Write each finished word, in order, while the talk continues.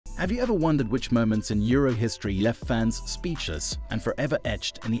Have you ever wondered which moments in Euro history left fans speechless and forever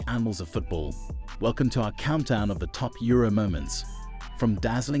etched in the annals of football? Welcome to our countdown of the top Euro moments. From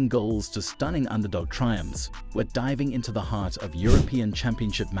dazzling goals to stunning underdog triumphs, we're diving into the heart of European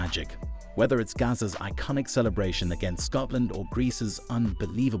Championship magic. Whether it's Gaza's iconic celebration against Scotland or Greece's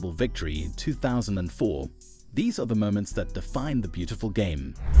unbelievable victory in 2004, these are the moments that define the beautiful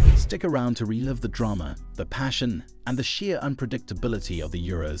game. Stick around to relive the drama, the passion, and the sheer unpredictability of the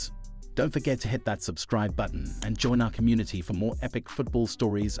Euros. Don't forget to hit that subscribe button and join our community for more epic football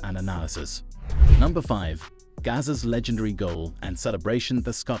stories and analysis. Number 5. Gaza's legendary goal and celebration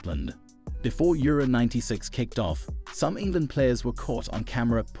for Scotland. Before Euro 96 kicked off, some England players were caught on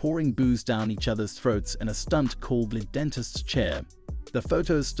camera pouring booze down each other's throats in a stunt called the dentist's chair. The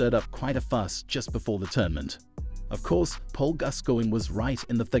photos stirred up quite a fuss just before the tournament. Of course, Paul Gascoigne was right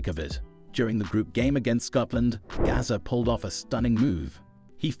in the thick of it. During the group game against Scotland, Gaza pulled off a stunning move.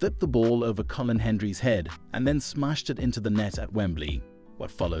 He flipped the ball over Colin Hendry's head and then smashed it into the net at Wembley. What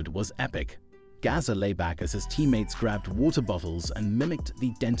followed was epic. Gaza lay back as his teammates grabbed water bottles and mimicked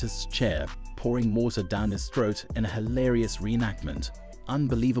the dentist's chair, pouring water down his throat in a hilarious reenactment.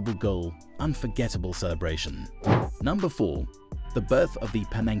 Unbelievable goal, unforgettable celebration. Number 4. The birth of the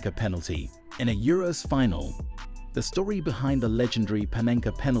Panenka penalty. In a Euros final, the story behind the legendary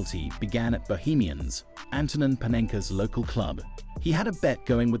Panenka penalty began at Bohemians, Antonin Panenka's local club. He had a bet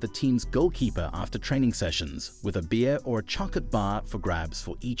going with the team's goalkeeper after training sessions, with a beer or a chocolate bar up for grabs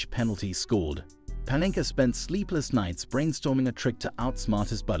for each penalty scored. Panenka spent sleepless nights brainstorming a trick to outsmart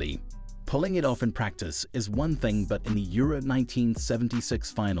his buddy. Pulling it off in practice is one thing, but in the Euro 1976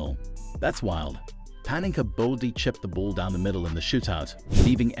 final, that's wild. Panenka boldly chipped the ball down the middle in the shootout,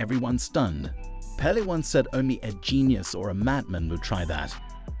 leaving everyone stunned. Pele once said only a genius or a madman would try that.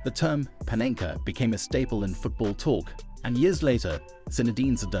 The term Panenka became a staple in football talk, and years later,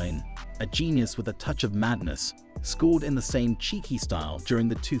 Zinedine Zidane, a genius with a touch of madness, scored in the same cheeky style during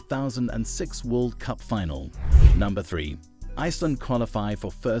the 2006 World Cup final. Number 3. Iceland qualify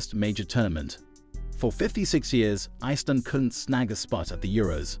for first major tournament. For 56 years, Iceland couldn't snag a spot at the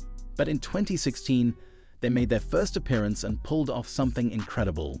Euros. But in 2016, they made their first appearance and pulled off something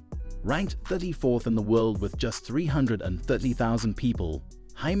incredible. Ranked 34th in the world with just 330,000 people,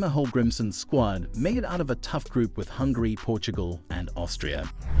 Heimir Hallgrímsson's squad made it out of a tough group with Hungary, Portugal, and Austria.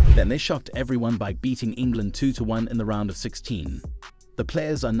 Then they shocked everyone by beating England 2-1 in the round of 16. The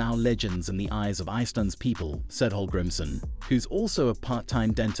players are now legends in the eyes of Iceland's people, said Hallgrímsson, who's also a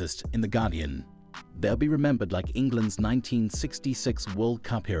part-time dentist in The Guardian. They'll be remembered like England's 1966 World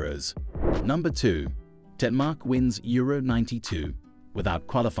Cup heroes. Number 2. Denmark wins Euro 92 without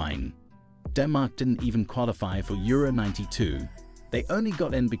qualifying. Denmark didn't even qualify for Euro 92. They only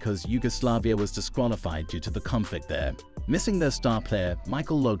got in because Yugoslavia was disqualified due to the conflict there. Missing their star player,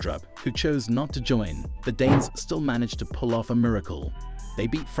 Michael Laudrup, who chose not to join, the Danes still managed to pull off a miracle. They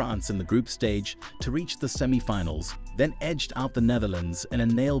beat France in the group stage to reach the semi-finals, then edged out the Netherlands in a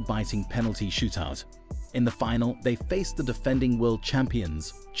nail-biting penalty shootout. In the final, they faced the defending world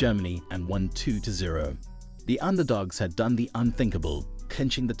champions, Germany, and won 2-0. The underdogs had done the unthinkable,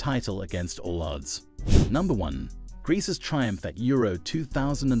 clinching the title against all odds. Number 1. Greece's triumph at Euro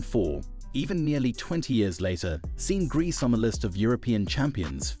 2004. Even nearly 20 years later, seeing Greece on the list of European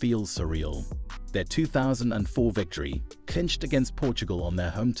champions feels surreal. Their 2004 victory, clinched against Portugal on their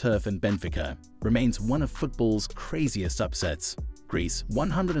home turf in Benfica, remains one of football's craziest upsets. Greece,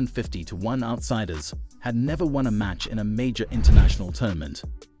 150-1 outsiders, had never won a match in a major international tournament.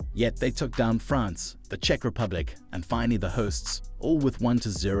 Yet they took down France, the Czech Republic, and finally the hosts, all with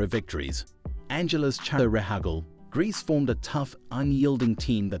 1-0 victories. Angelos Charorehagel, Greece formed a tough, unyielding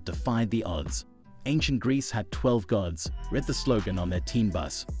team that defied the odds. Ancient Greece had 12 gods, read the slogan on their team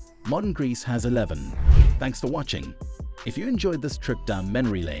bus. Modern Greece has 11. Thanks for watching. If you enjoyed this trip down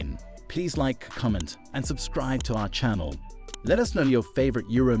memory lane, please like, comment, and subscribe to our channel. Let us know your favorite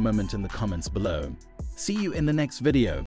Euro moment in the comments below. See you in the next video.